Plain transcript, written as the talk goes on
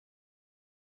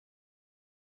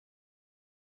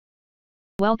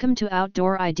Welcome to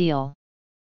Outdoor Ideal.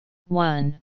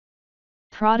 1.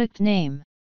 Product name: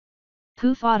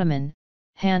 Pouf Ottoman,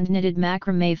 hand-knitted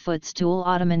macrame footstool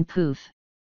ottoman pouf.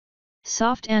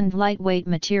 Soft and lightweight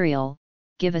material,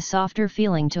 give a softer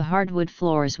feeling to hardwood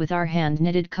floors with our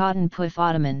hand-knitted cotton Pouf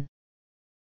Ottoman.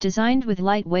 Designed with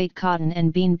lightweight cotton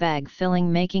and beanbag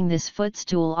filling, making this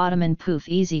footstool ottoman pouf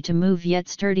easy to move yet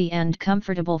sturdy and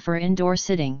comfortable for indoor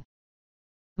sitting.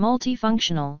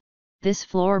 Multifunctional, this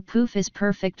floor pouf is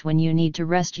perfect when you need to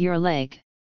rest your leg.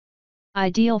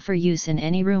 Ideal for use in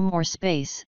any room or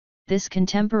space, this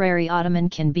contemporary ottoman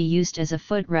can be used as a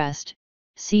footrest,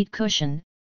 seat cushion,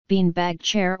 beanbag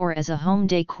chair, or as a home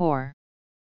decor.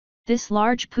 This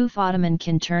large pouf ottoman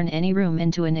can turn any room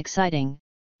into an exciting,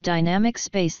 dynamic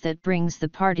space that brings the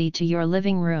party to your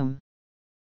living room.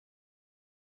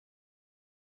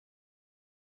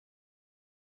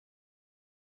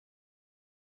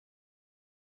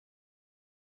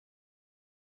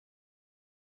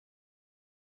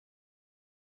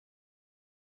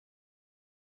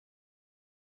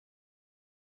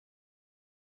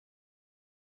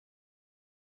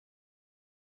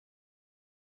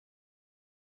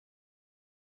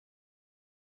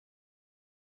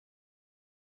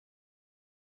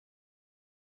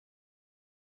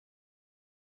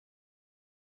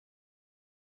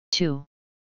 Two.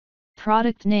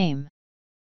 Product name: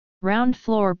 Round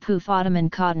floor pouf ottoman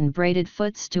cotton braided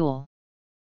footstool.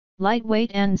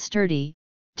 Lightweight and sturdy,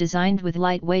 designed with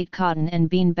lightweight cotton and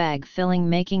beanbag filling,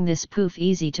 making this pouf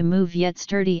easy to move yet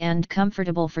sturdy and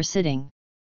comfortable for sitting.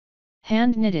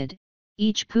 Hand knitted,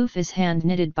 each pouf is hand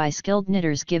knitted by skilled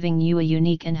knitters, giving you a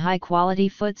unique and high quality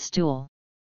footstool.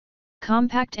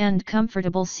 Compact and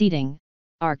comfortable seating,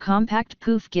 our compact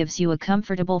pouf gives you a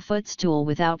comfortable footstool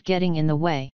without getting in the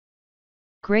way.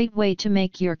 Great way to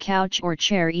make your couch or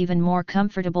chair even more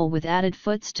comfortable with added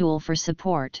footstool for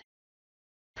support.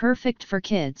 Perfect for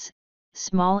kids,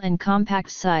 small and compact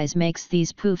size makes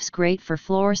these poufs great for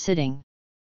floor sitting.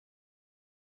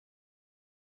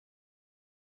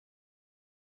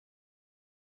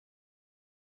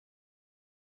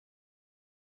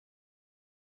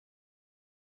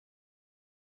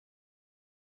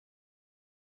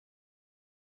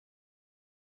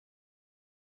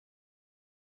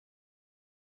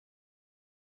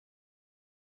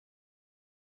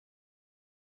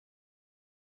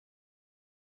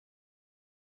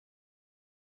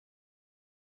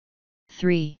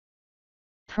 Three.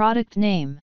 Product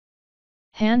name: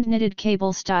 hand-knitted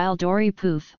cable-style Dori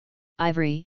pouf,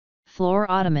 Ivory, floor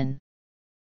ottoman.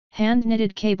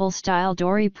 Hand-knitted cable-style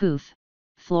Dori pouf,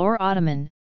 floor ottoman,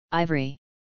 Ivory.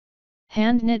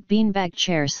 Hand-knit beanbag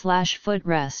chair /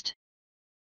 footrest.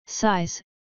 Size: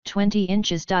 20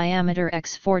 inches diameter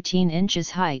x 14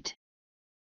 inches height.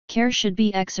 Care should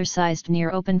be exercised near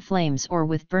open flames or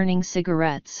with burning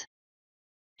cigarettes.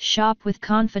 Shop with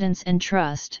confidence and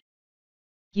trust.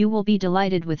 You will be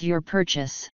delighted with your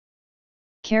purchase.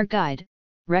 Care guide: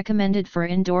 recommended for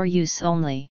indoor use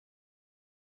only.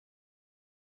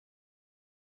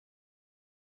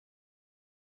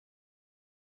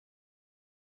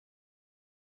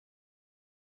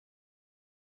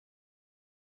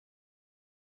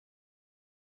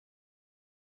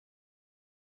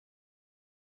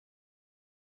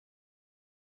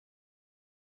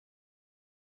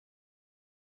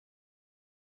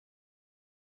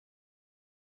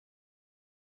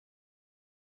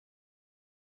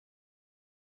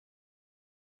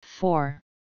 Four.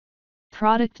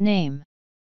 Product name: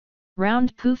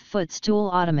 round pouf footstool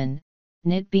ottoman,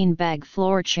 knit beanbag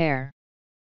floor chair.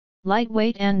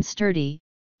 Lightweight and sturdy,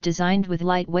 designed with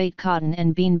lightweight cotton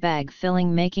and beanbag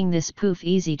filling, making this pouf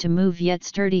easy to move yet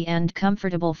sturdy and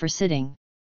comfortable for sitting.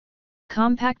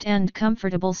 Compact and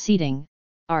comfortable seating,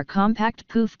 our compact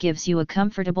pouf gives you a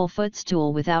comfortable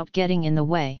footstool without getting in the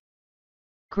way.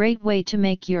 Great way to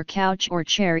make your couch or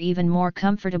chair even more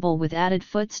comfortable with added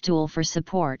footstool for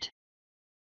support.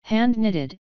 Hand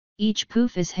knitted, each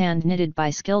pouf is hand knitted by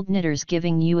skilled knitters,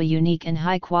 giving you a unique and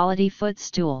high quality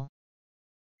footstool.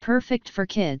 Perfect for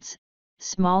kids,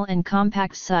 small and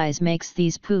compact size makes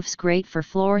these poufs great for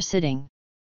floor sitting.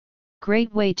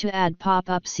 Great way to add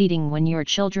pop-up seating when your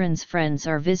children's friends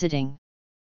are visiting.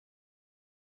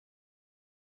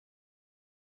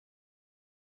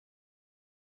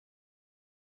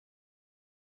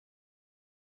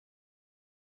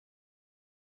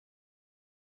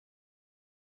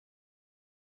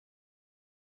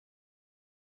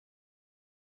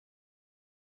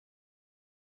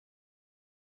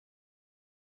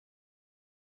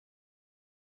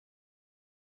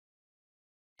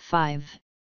 Five.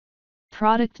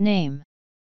 Product name: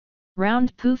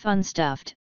 round pouf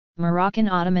unstuffed, Moroccan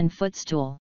ottoman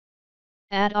footstool.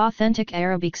 Add authentic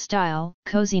Arabic style,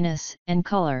 coziness, and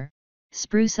color.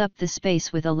 Spruce up the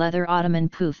space with a leather ottoman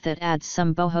pouf that adds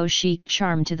some boho chic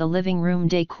charm to the living room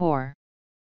decor.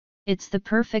 It's the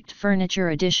perfect furniture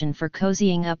addition for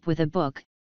cozying up with a book,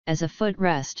 as a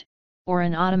footrest, or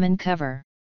an ottoman cover.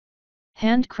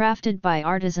 Handcrafted by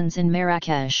artisans in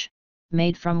Marrakech,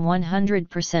 made from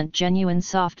 100% genuine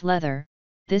soft leather,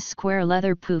 this square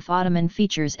leather pouf ottoman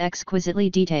features exquisitely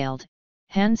detailed,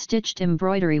 hand-stitched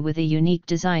embroidery with a unique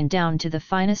design down to the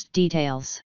finest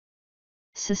details.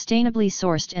 Sustainably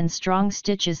sourced and strong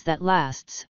stitches that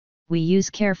lasts, we use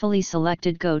carefully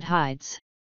selected goat hides.